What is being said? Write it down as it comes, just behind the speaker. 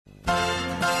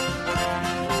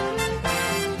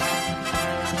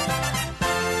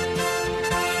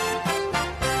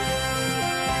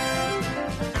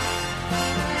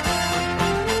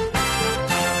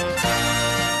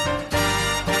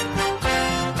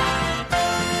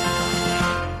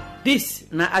This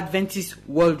na Adventist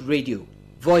World Radio,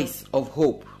 Voice of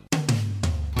Hope.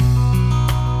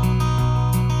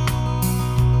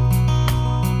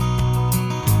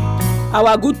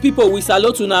 Our good people, we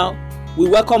salute you now. We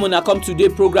welcome una come today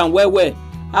program well.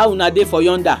 How una dey for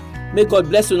yonder? May God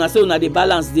bless una, say una dey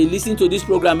balance. Dey listen to this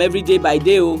program every day by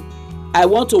day. Oh, I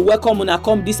want to welcome una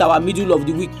come this our middle of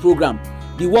the week program,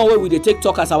 the one where we dey take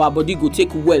talk as our body go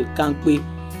take well, kankpe.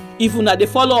 If una dey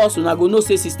follow us, una go know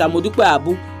say Sister Modupe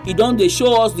Abu, he don dey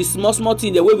show us the small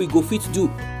thing the way we go fit do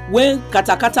when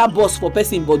katakata burst for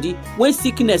person body, when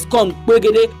sickness come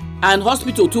gbegede and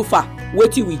hospital too far.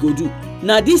 Wetin we go do?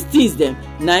 Now these things them,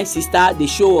 na sister dey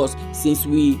show us since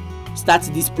we start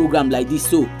this program like this.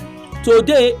 So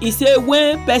today he say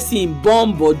when person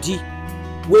born body,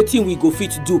 wetin we go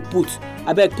fit do put.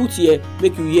 Abeg put here,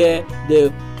 make you hear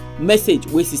the message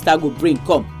wey sister go bring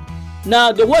come.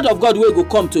 Now the word of God wey go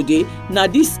come today, na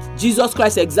this Jesus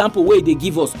Christ example wey dey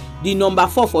give us, the number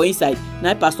 4 for inside,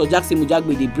 na Pastor Jackson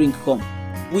Mujagbe dey bring come.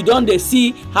 We don dey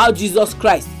see how Jesus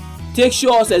Christ take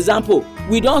show us example.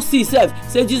 We don see sef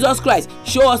say Jesus Christ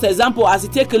show us example as he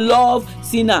take love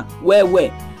sinner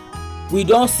well. We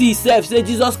don see sef say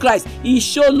Jesus Christ he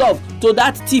show love to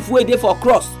that thief wey dey for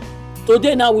cross.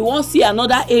 Today now we wan see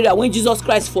another area when Jesus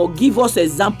Christ forgive us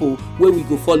example wey we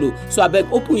go follow. So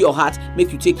abeg open your heart,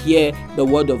 make you take hear the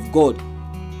word of God.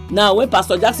 Now when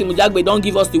Pastor Jackson Mujagbe don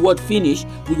give us the word finish,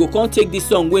 we go come take this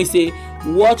song wey say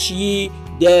watch ye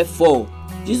therefore.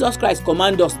 Jesus Christ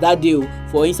command us that day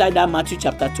for inside that Matthew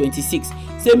chapter 26.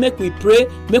 Say make we pray,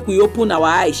 make we open our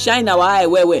eyes, shine our eye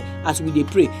well as we dey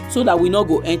pray, so that we no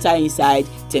go enter inside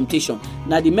temptation.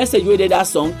 Now the message wey dey that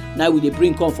song, now we dey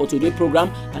bring come for today program,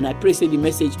 and I pray say the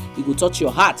message e go touch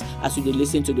your heart as you dey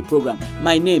listen to the program.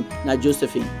 My name na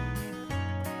Josephine.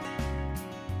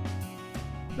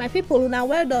 My people, una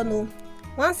well done o.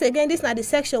 Once again, this na the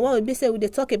section where we be say we dey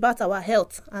talk about our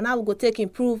health and how we go take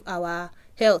improve our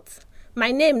health.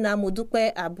 My name na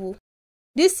Modupe Abu.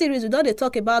 This series we don dey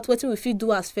talk about wetin we fit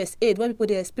do as first aid when people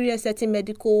dey experience certain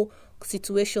medical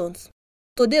situations.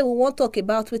 Today we wan talk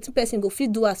about wetin person go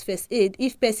fit do as first aid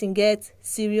if person get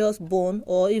serious burn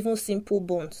or even simple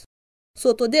burns.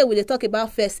 So today we dey talk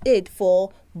about first aid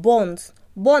for burns.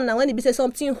 Burn na when e be say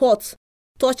something hot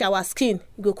touch our skin,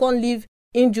 e go come leave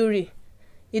injury.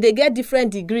 E dey get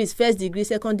different degrees: first degree,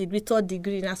 second degree, third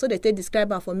degree. Na so they take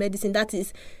describe am for medicine. That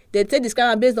is, they take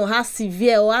describe am based on how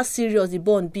severe or how serious the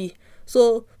burn be.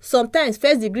 So sometimes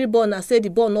first degree burn na say the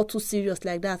burn not too serious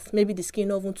like that. Maybe the skin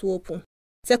not even too open.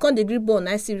 Second degree burn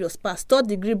na serious pass. Third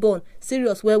degree burn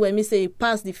serious where me say it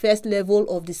pass the first level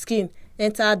of the skin,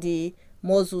 enter the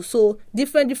muscle. So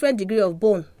different degree of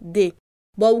burn dey.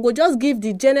 But we go just give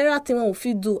the general thing we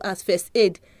fit do as first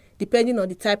aid, depending on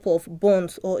the type of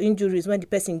burns or injuries when the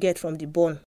person get from the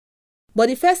burn. But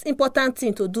the first important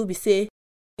thing to do be say,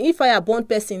 if fire burn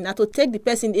person, na to take the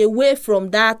person away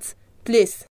from that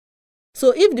place.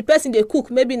 So if the person dey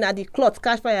cook, maybe na the cloth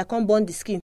catch fire come burn the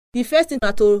skin, the first thing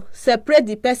na to separate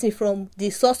the person from the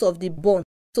source of the burn.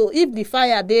 So if the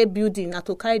fire dey building, na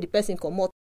to carry the person comot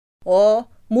or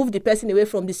move the person away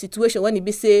from the situation when e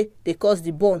be say they cause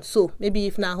the burn. So maybe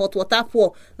if na hot water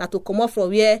pour, na to comot from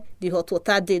where the hot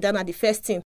water dey. That na the first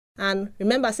thing. And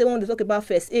remember, say when we talk about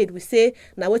first aid, we say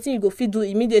na wetin you go fit do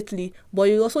immediately, but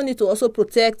you also need to also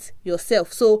protect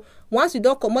yourself. So once you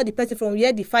don comot the person from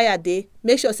where the fire dey,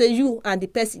 make sure say you and the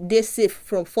person dey safe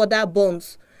from further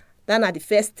burns. That na the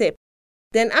first step.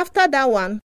 Then after that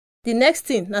one, the next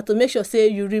thing na to make sure say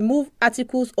you remove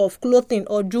articles of clothing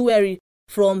or jewelry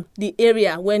from the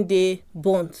area when they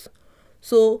burnt.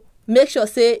 So make sure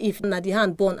say if na the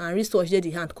hand burn and wristwatch dey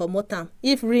the hand, comot am.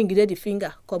 If ring dey the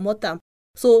finger, comot am.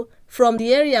 So from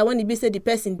the area when e be say the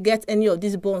person get any of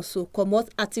these burns, so comot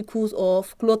articles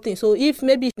of clothing. So if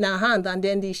maybe na hand and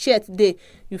then the shirt dey,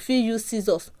 you fit use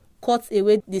scissors cut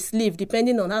away the sleeve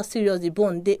depending on how serious the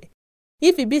burn dey.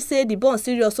 If e be say the burn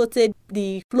serious, so take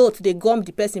the cloth dey gum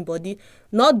the person body,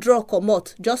 not draw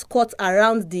comot, just cut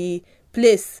around the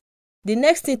place. The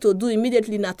next thing to do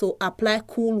immediately na to apply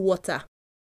cool water.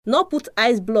 Not put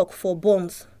ice block for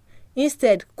burns.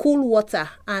 Instead, cool water,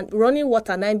 and running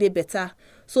water na dey better.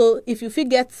 So if you fit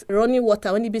get running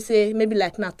water, when you be say maybe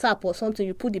like na tap or something,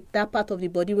 you put that part of the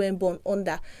body when burn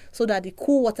under, so that the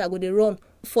cool water go dey run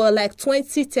for like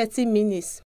 20-30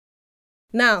 minutes.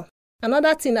 Now,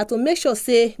 another thing na to make sure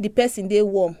say the person dey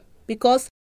warm, because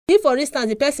if for instance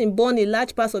the person burn a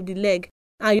large part of the leg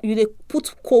and you dey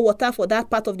put cold water for that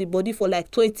part of the body for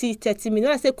like 20-30 minutes.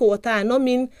 When I say cold water, I no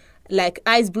mean like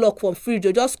ice block from fridge,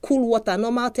 or just cool water,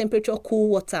 normal temperature cool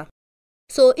water.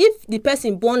 So if the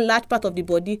person burn large part of the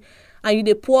body and you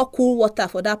dey pour cool water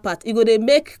for that part, e go dey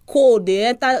make cold dey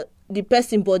enter the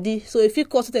person body, so if you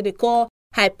cause what they call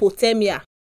hypothermia.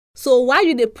 So while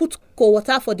you dey put cold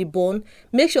water for the burn,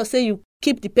 make sure say you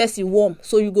keep the person warm.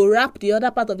 So you go wrap the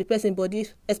other part of the person body,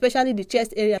 especially the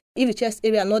chest area. If the chest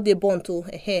area not dey burn to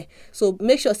hair, so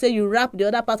make sure say you wrap the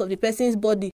other part of the person's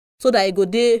body so that it go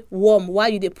dey warm while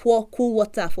you dey pour cool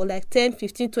water for like 10,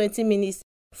 15, 20 minutes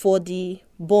for the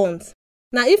burns.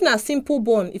 Now if na simple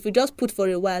burn, if you just put for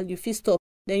a while, you fit stop.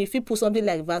 Then you fit put something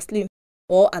like Vaseline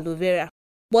or aloe vera.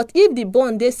 But if the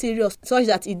burn dey serious such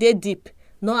that it dey deep,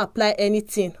 no apply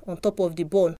anything on top of the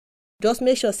burn. Just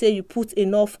make sure say you put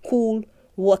enough cool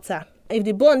water. If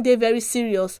the burn dey very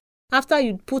serious, after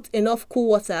you put enough cool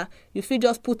water, you fit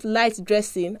just put light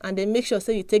dressing and then make sure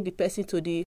say you take the person to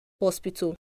the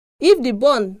hospital. If the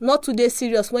burn not too dey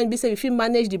serious, when be say you fit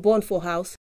manage the burn for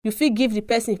house, you fit give the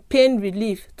person pain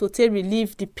relief to take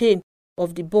relieve the pain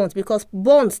of the burns, because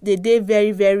burns dey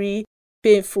very, very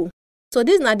painful. So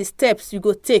these are the steps you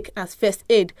go take as first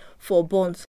aid for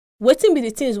burns. Wetin be the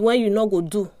things when you no go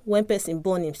do when person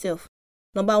burn himself?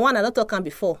 Number one, I don talk am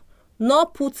before. No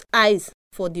put ice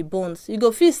for the burns. You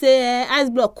go feel say ice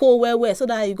block cold well so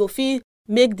that you go feel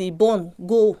make the burn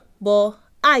go. But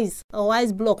ice or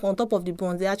ice block on top of the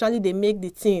burns, they make the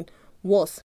thing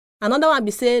worse. Another one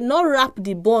be say no wrap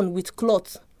the burn with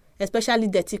cloth, especially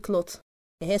dirty cloth.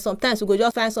 Sometimes you go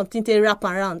just find something to wrap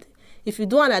around. If you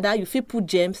do one like that, you fit put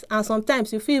germs, and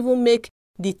sometimes you fit even make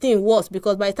the thing worse,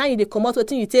 because by the time you dey comot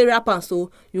wetin you take wrap am, so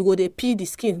you go dey peel the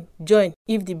skin join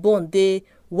if the burn dey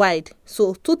wide.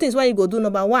 So 2 things wey you go do.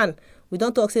 Number 1, we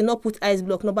don talk say no put ice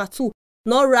block. Number 2,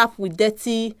 no wrap with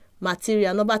dirty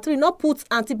material. Number 3, no put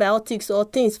antibiotics or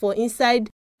things for inside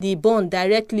the burn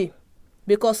directly,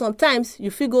 because sometimes you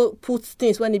fit go put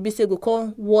things when e be say go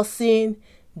come worsen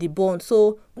the burn.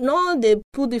 So no dey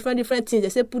put different things. They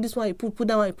say put this one, you put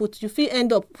that one, you put. You fit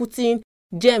end up putting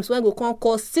germs when go come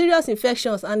cause serious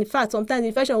infections, and in fact sometimes the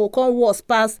infection will come worse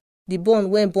pass the burn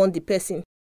when burn the person.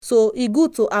 So e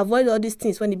good to avoid all these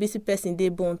things when the busy person dey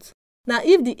burnt. Now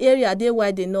if the area dey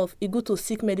wide enough, e good to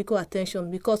seek medical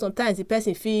attention, because sometimes the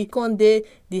person fit come dey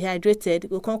dehydrated,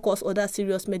 go come cause other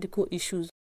serious medical issues.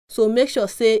 So make sure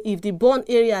say if the burn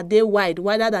area dey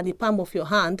wider than the palm of your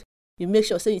hand, you make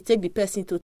sure say you take the person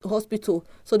to hospital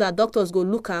so that doctors go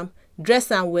look am,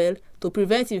 dress am well to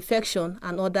prevent infection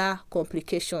and other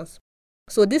complications.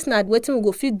 So this na wetin we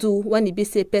go fit do when e be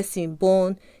say person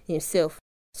burn himself.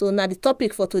 So now the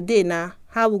topic for today na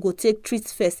how we go take treat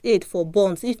first aid for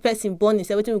burns. If person burn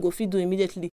himself, wetin we go fit do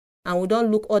immediately, and we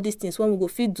don look all these things when we go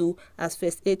fit do as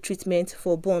first aid treatment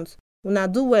for burns. Una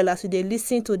do well as you dey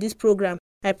listen to this program.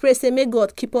 I pray say may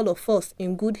God keep all of us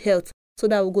in good health, so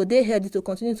that we go dey healthy to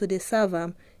continue to dey serve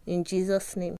am in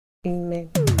Jesus' name. Amen.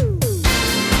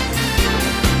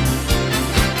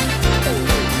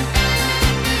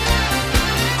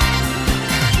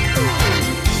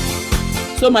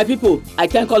 So my people, I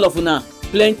thank all of una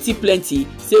plenty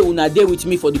say una dey with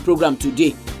me for the program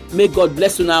today. May God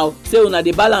bless una. Say una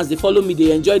dey balance, dey follow me,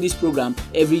 dey enjoy this program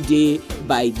every day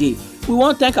by day. We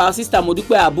wan thank our sister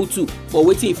Modukwe Abutu for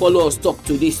wetin he follow us talk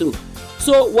today. So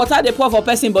water dey pour for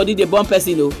person body dey burn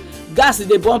person o, gas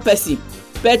dey burn person,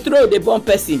 petrol dey burn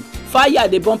person, fire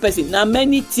dey burn person. Na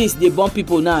many things dey burn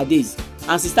people nowadays,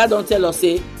 and sister don tell us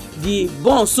say the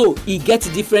burn so e get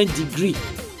different degree.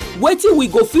 Wetin we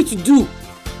go fit do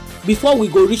before we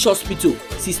go reach hospital?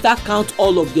 Sister count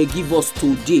all of them give us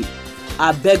today.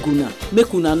 Abeg una,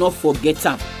 make una not forget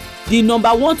am. The number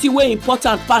 1 thing wey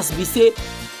important pass be say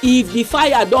if the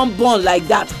fire don burn like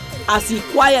that, as e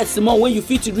quiet small when you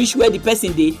fit reach where the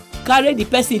person dey, carry the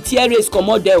person tear race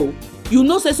comot there o. You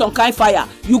know say some kind fire,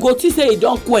 you go think say e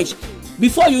don quench,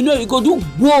 before you know e go do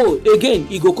gboo again,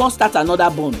 e go come start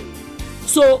another burn.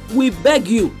 So we beg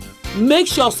you, make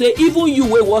sure say even you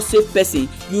wey wan save person,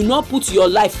 you no put your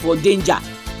life for danger,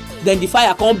 then the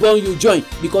fire come burn you join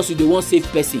because you dey wan save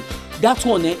person. That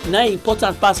one na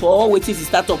important pass for all wetin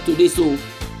sister talk today. So,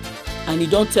 and he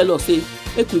don tell us say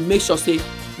make we make sure say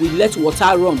we let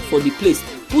water run for the place,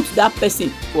 put that person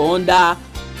for under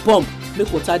pump,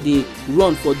 make water dey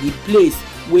run for the place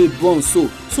wey burn, so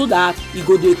that e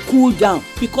go dey cool down,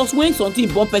 because when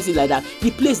something burn person like that,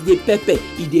 the place dey pepper,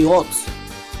 e dey hot.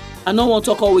 I no wan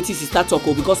talk all wetin sister talk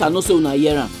o, because I know say una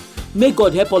hear am. May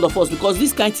God help all of us, because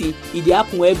this kind thing e dey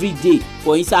happen every day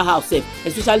for inside house sef,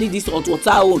 especially this hot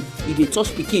water own. E dey touch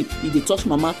pikin, e dey touch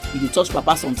mama, e dey touch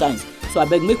papa sometimes. So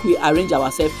abeg make we arrange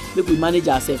ourselves, make we manage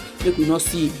ourselves, make we not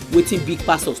see wetin big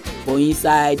pass us for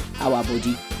inside our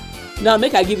body. Now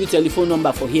make I give you telephone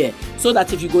number for here, so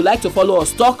that if you go like to follow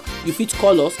us talk, you fit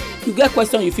call us. You get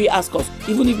question, you fit ask us.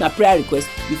 Even if na prayer request,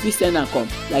 you fit send am come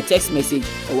like text message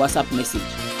or WhatsApp message.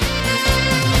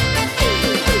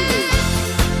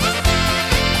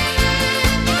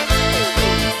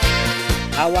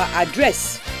 Our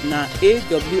address na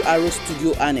AWR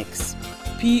Studio Annex,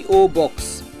 P.O.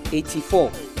 Box 84,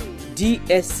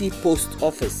 DSC Post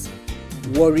Office,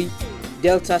 Warri,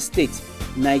 Delta State,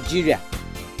 Nigeria.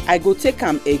 I go take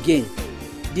am again.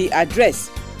 The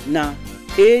address na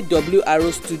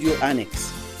AWR Studio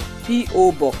Annex,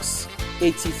 P.O. Box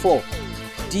 84,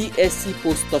 DSC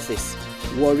Post Office,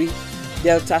 Warri,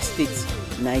 Delta State,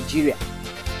 Nigeria.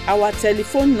 Our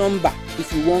telephone number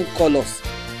if you wan call us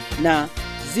na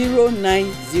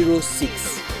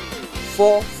 0906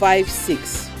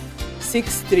 456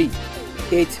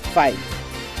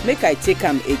 6385. Make I take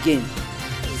am again.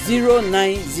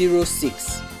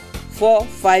 0906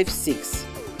 456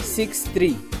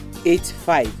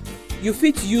 6385. You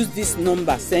fit use this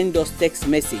number send us text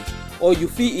message, or you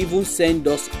fit even send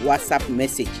us WhatsApp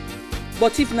message.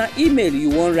 But if na email you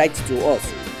wan write to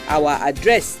us, our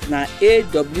address na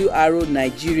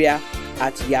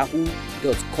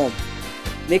awrnigeria@yahoo.com.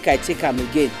 Make I take am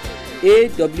again.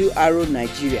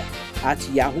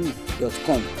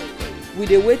 awrnigeria@yahoo.com. We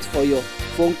dey wait for your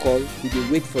phone call, we dey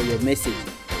wait for your message.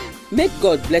 Make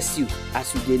God bless you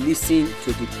as you dey listen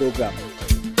to the program.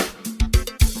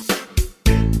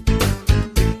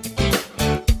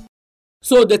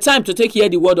 So the time to take hear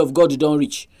the word of God don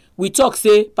reach. We talk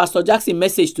say Pastor Jackson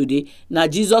message today na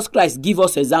Jesus Christ give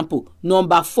us example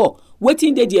number 4.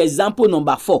 Wetin dey the example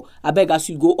number 4? Abeg, as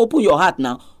you go open your heart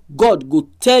now, God go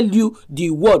tell you the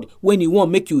word when he wan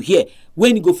make you hear,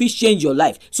 when he go fit change your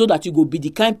life, so that you go be the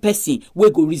kind person wey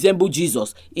go resemble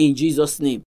Jesus in Jesus'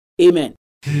 name. Amen.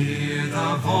 Hear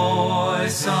the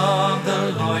voice of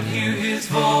the Lord, hear his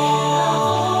voice.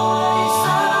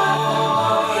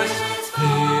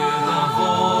 Hear the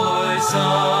voice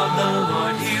of the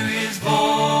Lord, hear his voice.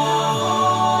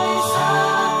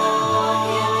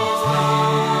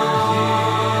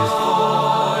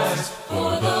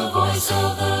 For the voice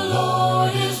of the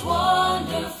Lord is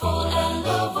wonderful, and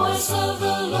the voice of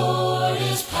the Lord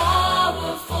is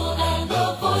powerful, and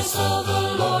the voice of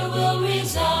the Lord will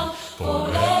resound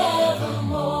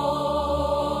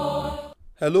forevermore.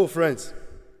 Hello friends,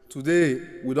 today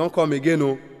we don't come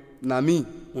again, na me,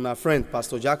 una friend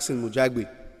Pastor Jackson Mujagbe.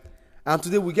 And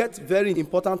today we get very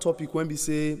important topic when we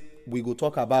say we go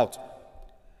talk about.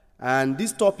 And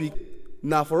this topic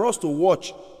now for us to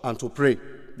watch and to pray.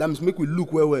 That means make we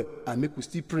look well and make we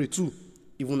still pray too,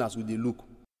 even as we dey look.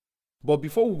 But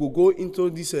before we go into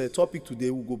this topic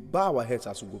today, we go bow our heads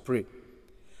as we go pray.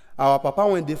 Our Papa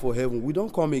went there for heaven. We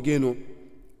don't come again,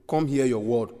 come hear your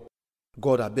word.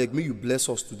 God, I beg, may you bless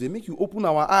us today. Make you open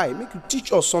our eye. Make you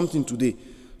teach us something today,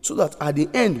 so that at the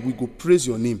end we go praise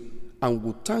your name and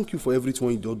we go thank you for everything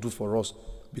you do for us,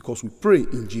 because we pray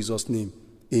in Jesus' name.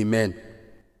 Amen.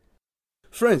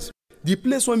 Friends, the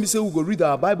place when we say we go read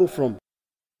our Bible from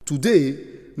today,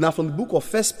 now from the book of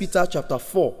 1 Peter chapter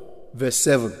 4, verse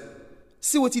 7.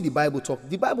 See what the Bible talk.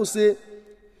 The Bible say,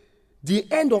 the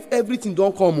end of everything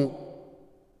don't come.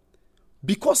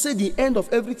 Because say the end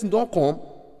of everything don't come,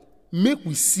 make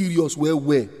we serious well.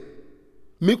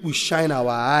 Make we shine our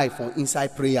eye from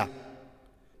inside prayer.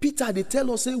 Peter, they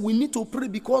tell us, say we need to pray,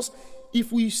 because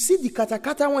if we see the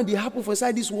kata when they happen for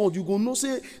inside this world, you go know,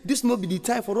 say this not be the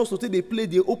time for us to take they play,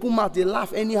 they open mouth, they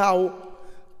laugh anyhow.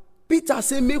 Peter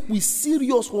say make we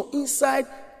serious for inside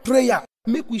prayer.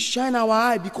 Make we shine our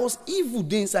eye, because evil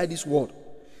dey inside this world.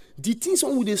 The things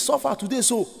when we dey suffer today,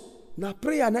 so now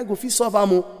prayer and I go fit solve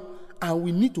am, and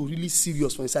we need to really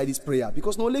serious for inside this prayer,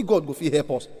 because not only God go fit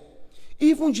help us.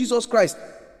 Even Jesus Christ,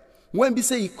 when we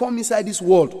say he come inside this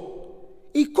world,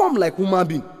 he come like human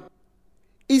being.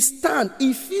 He stand,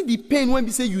 he feel the pain when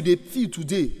we say you dey feel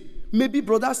today. Maybe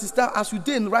brother, sister, as you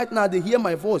dey right now, they hear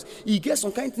my voice. He get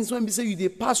some kind of things when we say you dey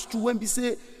pass through, when we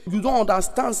say you don't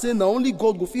understand, say now only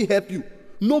God go fit help you.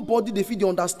 Nobody they fit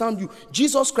understand you.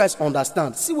 Jesus Christ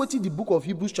understand. See what in the book of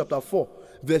Hebrews chapter 4,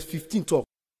 verse 15 talk.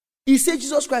 He said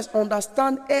Jesus Christ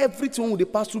understand everything they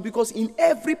pass through, because in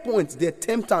every point they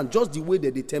tempt us just the way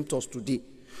that they tempt us today.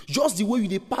 Just the way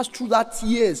they pass through that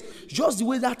tears, just the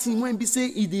way that thing when they say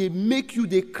it they make you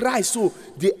they cry, so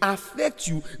they affect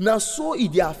you. Now so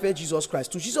it they affect Jesus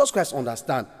Christ. To Jesus Christ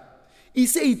understand. He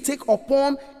said he take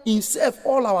upon himself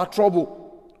all our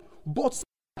trouble. But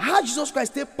how Jesus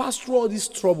Christ take pass through all this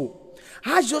trouble?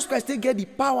 How Jesus Christ take get the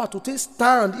power to take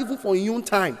stand even for your own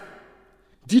time?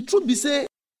 The truth be say,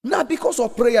 not because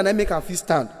of prayer and I make him feel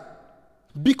stand.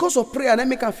 Because of prayer and I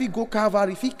make him feel go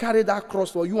Calvary, if he carry that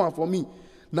cross for you and for me.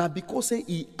 Now because say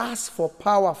he asked for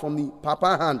power from the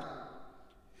Papa hand.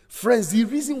 Friends, the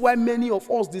reason why many of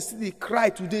us they cry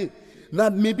today, now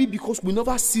maybe because we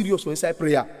never serious when inside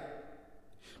prayer.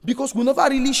 Because we never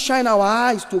really shine our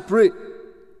eyes to pray.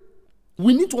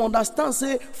 We need to understand,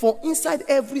 say, for inside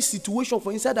every situation,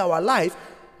 for inside our life,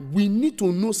 we need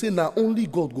to know, say, now only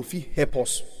God go fit help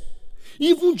us.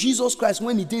 Even Jesus Christ,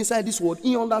 when he did inside this world,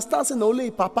 he understands, say, now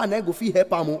only Papa na go fit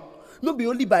help him. No be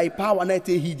only by power na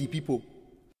he heal the people.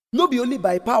 No be only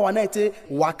by power na he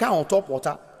waka on top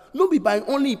water. No be by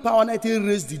only power na he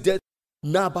raise the dead.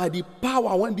 Now by the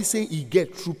power when we say he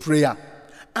get through prayer.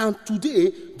 And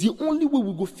today, the only way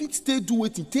we go fit stay do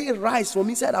it, take rise from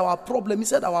inside our problem,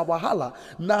 inside our wahala,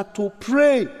 now to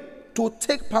pray, to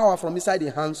take power from inside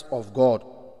the hands of God.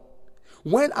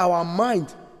 When our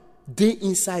mind dey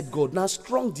inside God, now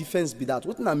strong defense be that.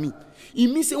 What does that mean? It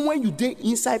means say when you dey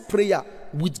inside prayer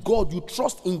with God, you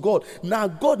trust in God. Now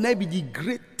God may be the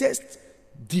greatest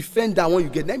defender when you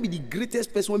get. Now be the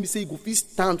greatest person when we say he go fit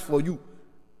stand for you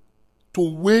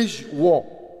to wage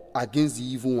war against the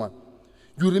evil one.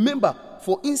 You remember,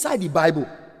 for inside the Bible,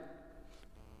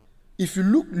 if you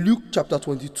look Luke chapter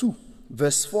 22,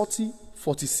 verse 40,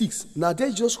 46. Now there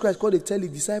Jesus Christ called to tell the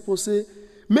disciples, say,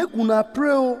 make una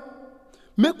pray,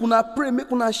 make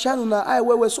una shine una eye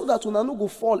well, so that una no go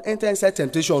fall enter inside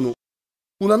temptation.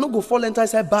 Una no go fall enter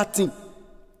inside bad thing.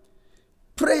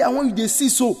 Prayer when you dey see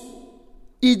so,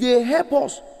 it dey help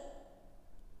us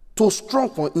to strong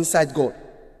from inside God.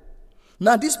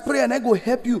 Now this prayer na go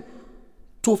help you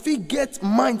to fit get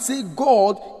mind, say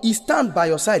God is stand by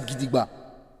your side gidigba.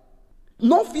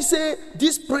 Not fi say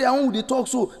this prayer when we dey talk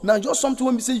so, now just something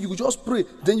when we say you go just pray,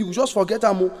 then you go just forget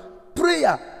am.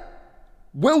 Prayer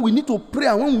when we need to pray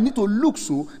and when we need to look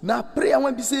so, now prayer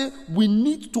when we say we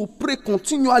need to pray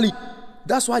continually.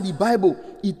 That's why the Bible,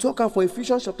 it talk for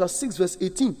Ephesians chapter 6 verse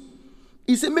 18.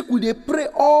 It say make we dey pray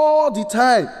all the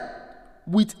time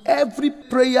with every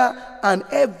prayer and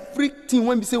everything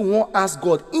when we say we want ask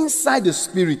God inside the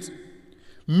spirit.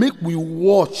 Make we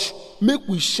watch, make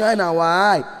we shine our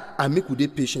eye, and make we dey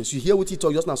patient. You hear what he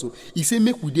talk just now? So he say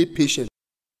make we dey patient.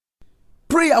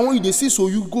 Prayer when you dey see so,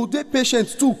 you go dey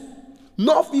patient too.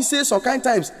 Not be say some kind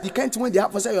times the kind thing when they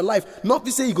happen inside your life. Not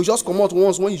be say you go just come out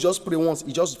once when you just pray once,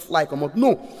 it just fly come out.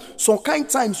 No, some kind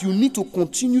times you need to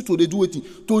continue to dey do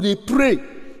it, to dey pray.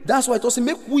 That's why it also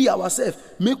make we ourselves,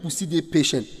 make we see the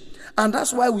patient. And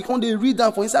that's why we can't read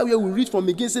down for inside where we read from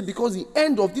again, say because the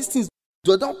end of these things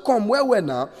they don't come well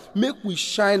now, make we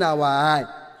shine our eye.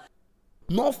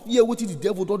 Not fear what the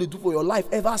devil don't do for your life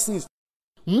ever since.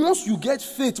 Once you get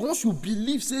faith, once you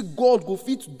believe, say God go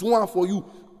fit do one for you,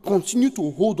 continue to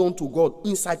hold on to God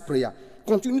inside prayer.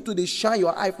 Continue to shine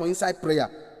your eye for inside prayer.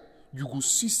 You go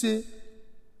see, say,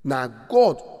 now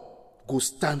God go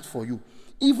stand for you.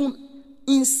 Even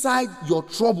inside your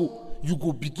trouble, you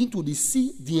go begin to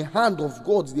see the hand of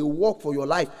God, they work for your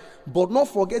life. But not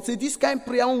forget, say this kind of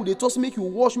prayer when they just make you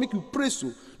wash, make you pray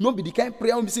so. Not be the kind of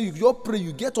prayer when we say you just pray,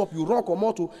 you get up, you run, come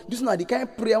out. This is not the kind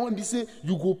of prayer when we say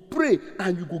you go pray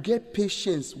and you go get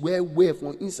patience where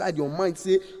from inside your mind,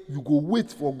 say you go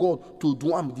wait for God to do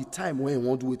the time when you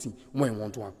want to wait, when you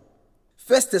want to. 1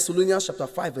 Thessalonians chapter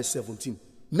 5 verse 17.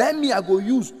 Now me I go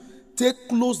use take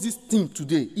close this thing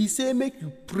today. He say make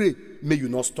you pray, may you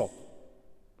not stop.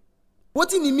 What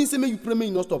did he mean say make you pray, may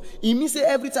you not stop? He means say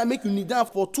every time make you kneel down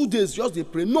for 2 days just they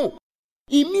pray. No.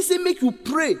 He means say make you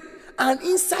pray. And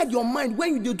inside your mind,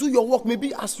 when you do your work,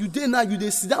 maybe as you dey now, you dey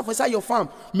sit down for inside your farm.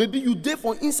 Maybe you dey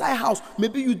for inside house.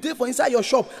 Maybe you dey for inside your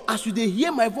shop. As you dey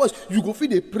hear my voice, you go feel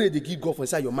they pray, they give God for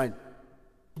inside your mind.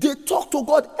 They talk to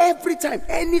God every time.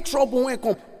 Any trouble when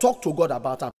come, talk to God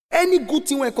about them. Any good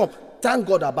thing when come, thank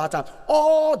God about them.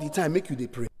 All the time, make you they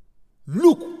pray.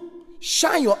 Look,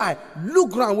 shine your eye,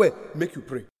 look round where, make you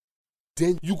pray.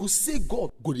 Then you go say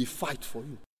God go dey fight for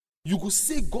you. You go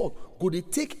say God go dey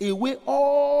take away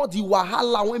all the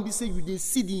wahala when they say you dey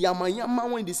see the yama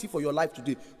when they see for your life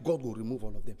today. God will remove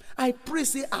all of them. I pray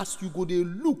say as you go dey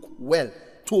look well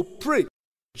to pray,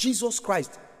 Jesus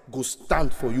Christ go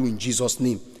stand for you in Jesus'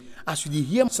 name. As you dey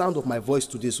hear the sound of my voice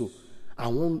today, so I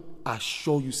want to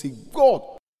assure you, say God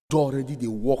do already dey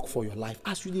work for your life.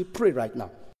 As you dey pray right now,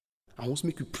 I want to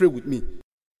make you pray with me.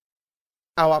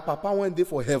 Our Papa went there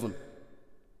for heaven.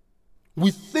 We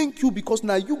thank you because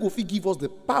now you go fit give us the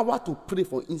power to pray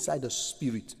for inside the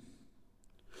spirit.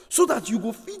 So that you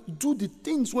go fit do the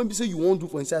things when we say you won't do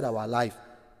for inside our life.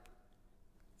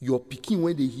 Your pikin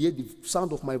when they hear the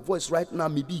sound of my voice right now,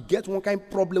 maybe get one kind of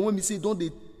problem when we say don't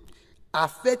they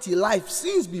affect your life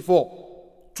since before.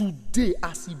 Today,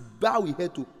 as he bow his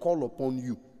head to call upon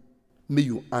you, may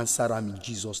you answer him in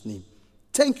Jesus' name.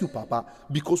 Thank you, Papa,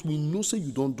 because we know say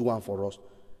you don't do one for us.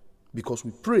 Because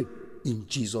we pray in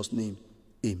Jesus' name.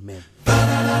 Amen.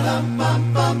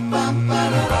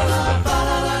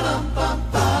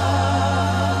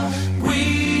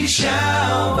 We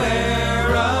shall wear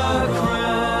a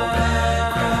crown.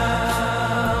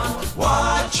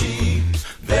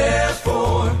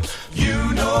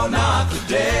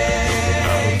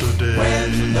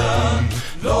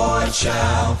 Lord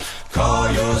shall call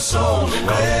your soul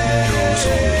away.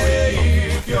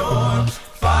 If you're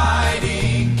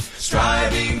fighting,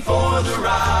 striving for the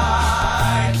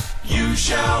right, you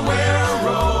shall wear a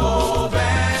robe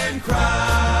and crown.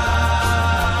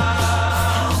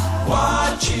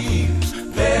 Watching,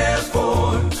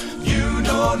 therefore, you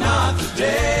know not the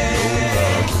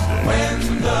day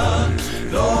when the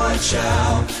Lord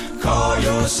shall call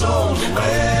your soul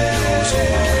away.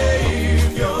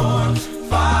 If you're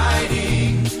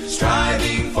fighting,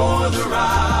 striving for the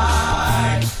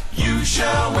right, you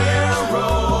shall wear a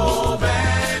robe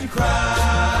and crown.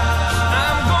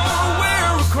 I'm gonna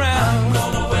wear a crown. I'm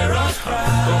gonna wear a crown.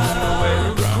 I'm gonna wear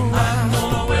a crown. I'm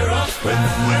gonna wear a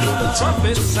crown. When the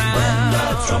trumpet sounds. When the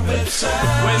trumpet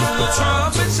sounds. When the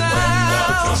trumpet sounds. When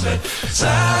the trumpet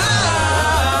sounds.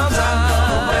 I'm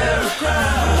gonna wear a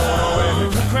crown. I'm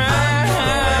gonna wear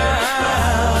a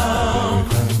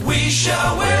crown. We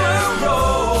shall wear a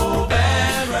robe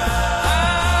and crown.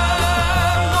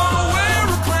 I'm gonna wear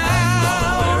a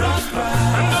crown.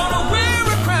 I'm gonna wear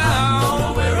a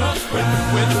crown.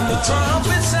 When the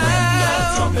trumpet sounds.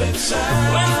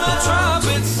 When the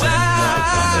trumpet sounds.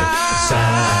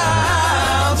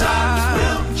 I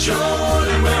will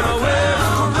surely wear a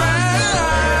crown.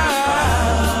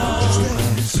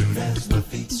 As soon as my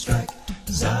feet strike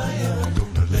Zion, I'm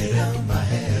gonna lay down my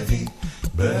heavy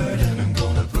burden. I'm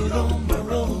gonna put on my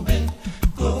robe and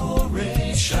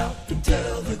glory, shout and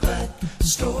tell the glad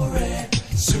story.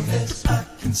 As soon as I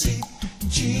can see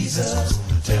Jesus,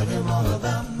 tell him all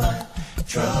about my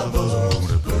troubles. I'm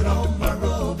gonna put on my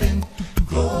robe and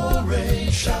glory,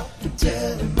 shout and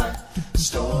tell him my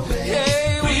story.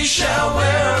 Hey, we shall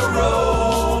wear a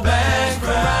robe and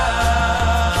crown.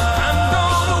 I'm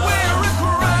gonna wear a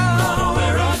crown. I'm gonna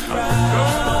wear a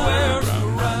crown. Gonna wear a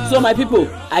crown. So my people,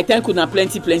 I thank una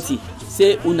plenty.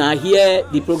 Say una hear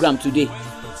the program today.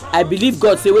 I believe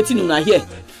God say wetin una hear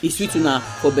is sweet una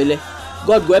for belle.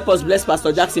 God go help us bless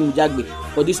Pastor Jackson Mujagbe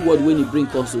for this word when he bring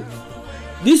also.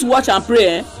 This watch and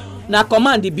pray na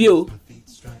command the bill.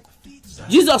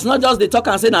 Jesus not just dey talk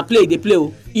and say na play dey play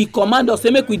o. He command us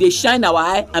say make we dey shine our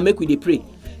eye and make we dey pray.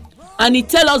 And he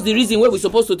tell us the reason why we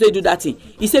supposed to take do that thing.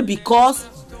 He say because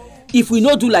if we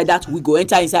no do like that, we go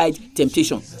enter inside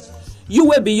temptation. You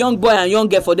will be young boy and young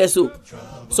girl for this so.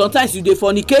 Sometimes you dey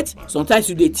fornicate, sometimes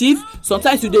you dey thief,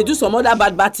 sometimes you dey do some other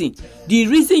bad thing. The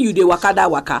reason you dey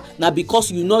waka na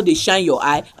because you know dey shine your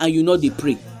eye and you know dey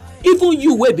pray. Even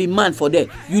you will be man for that.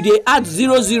 You dey add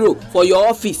 00 for your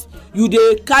office. You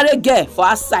dey carry girl for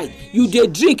outside. You dey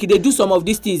drink, dey do some of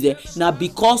these things there. Now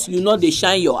because you know dey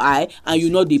shine your eye and you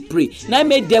know dey pray. Now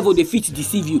make devil dey fit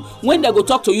deceive you. When they go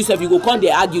talk to you, you go come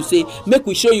dey argue say make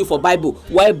we show you for Bible.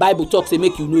 Why Bible talk say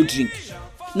make you no drink.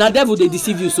 Now devil dey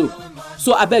deceive you so.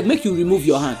 So I beg make you remove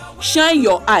your hand. Shine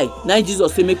your eye. Now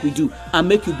Jesus say make we do and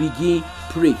make you begin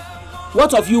pray.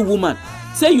 What of you woman?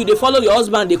 Say you dey follow your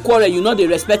husband dey quarrel, you know dey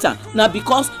respect am. Now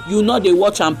because you know dey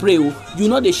watch and pray o, you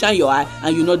know dey shine your eye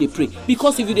and you know dey pray.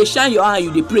 Because if you dey shine your eye and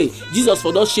you dey pray, Jesus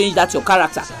for don change that your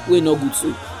character wey no good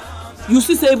so. You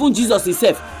see say even Jesus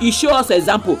himself, he show us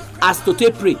example as to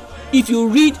take pray. If you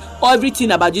read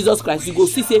everything about Jesus Christ, you go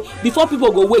see say before people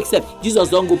go wake up, Jesus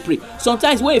don go pray.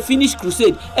 Sometimes when he finish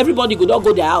crusade, everybody go don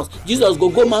go their house. Jesus go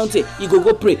mountain, he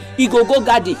go pray. He go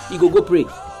garden, he go pray.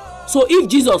 So if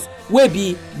Jesus wey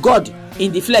be God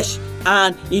in the flesh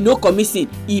and he no commit sin,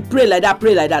 he pray like that,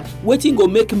 wetin go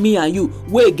make me and you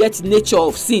wey get nature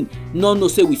of sin no know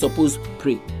say we suppose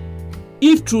pray.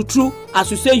 If true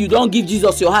as you say you don give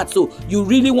Jesus your heart, so you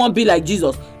really wan be like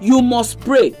Jesus, you must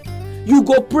pray. You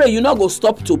go pray, you not go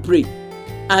stop to pray.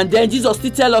 And then Jesus still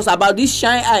tell us about this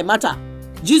shine eye matter.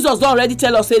 Jesus don already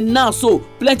tell us say now so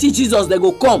plenty Jesus they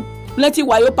go come, plenty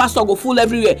wayo pastor go full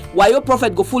everywhere, wayo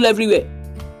prophet go full everywhere.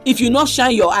 If you not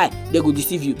shine your eye, they go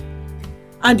deceive you.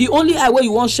 And the only eye where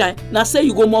you want shine, now say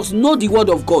you go must know the word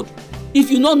of God. If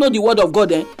you don't know the word of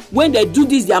God, when they do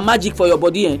this their magic for your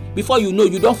body, before you know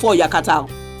you don't fall yakata.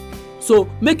 So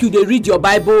make you dey read your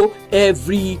Bible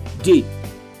every day.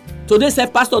 Today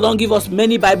self pastor don't give us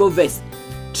many Bible verse.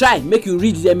 Try make you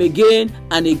read them again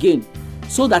and again,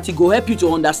 so that it go help you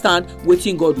to understand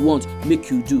wetin God wants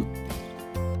make you do.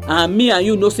 And me and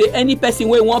you know say any person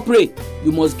wey wan pray,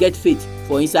 you must get faith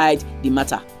for inside the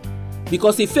matter.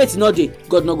 Because if faith not there,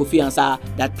 God not go fit answer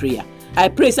that prayer. I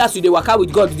pray as you dey waka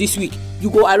with God this week, you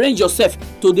go arrange yourself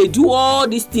to dey do all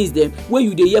these things them when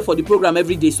you dey hear for the program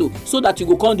every day, so that you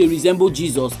go come dey resemble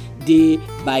Jesus day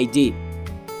by day.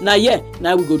 Now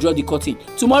we go draw the curtain.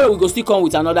 Tomorrow we go still come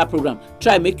with another program.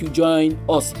 Try make you join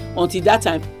us. Until that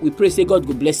time, we pray say God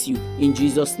go bless you in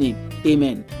Jesus' name.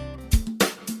 Amen.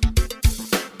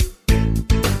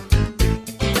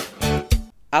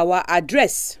 Our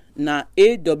address na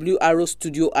AWR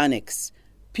Studio Annex,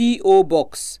 P.O.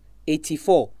 Box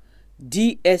 84,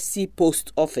 DSC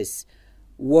Post Office,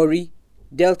 Warri,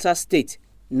 Delta State,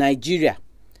 Nigeria.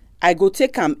 I go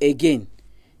take am again.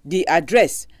 The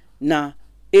address na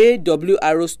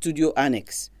AWR Studio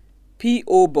Annex,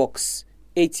 P.O. Box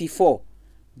 84,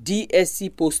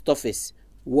 DSC Post Office,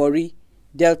 Warri,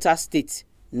 Delta State,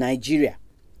 Nigeria.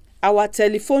 Our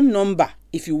telephone number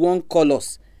if you wan call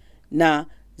us na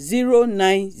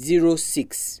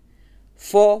 0906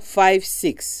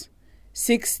 456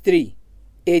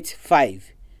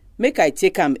 6385. Make I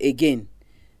take am again.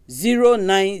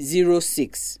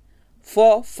 0906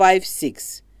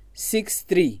 456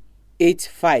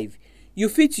 6385. You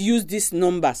fit use this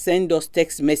number send us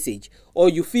text message, or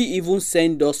you fit even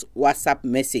send us WhatsApp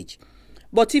message.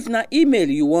 But if na email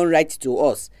you wan write to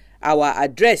us, our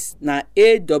address na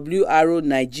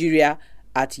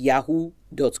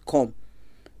awronigeria@yahoo.com.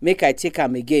 Make I take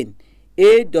am again.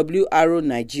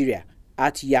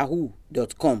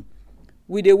 awronigeria@yahoo.com.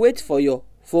 We dey wait for your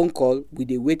phone call. We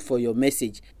dey wait for your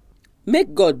message.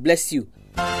 Make God bless you.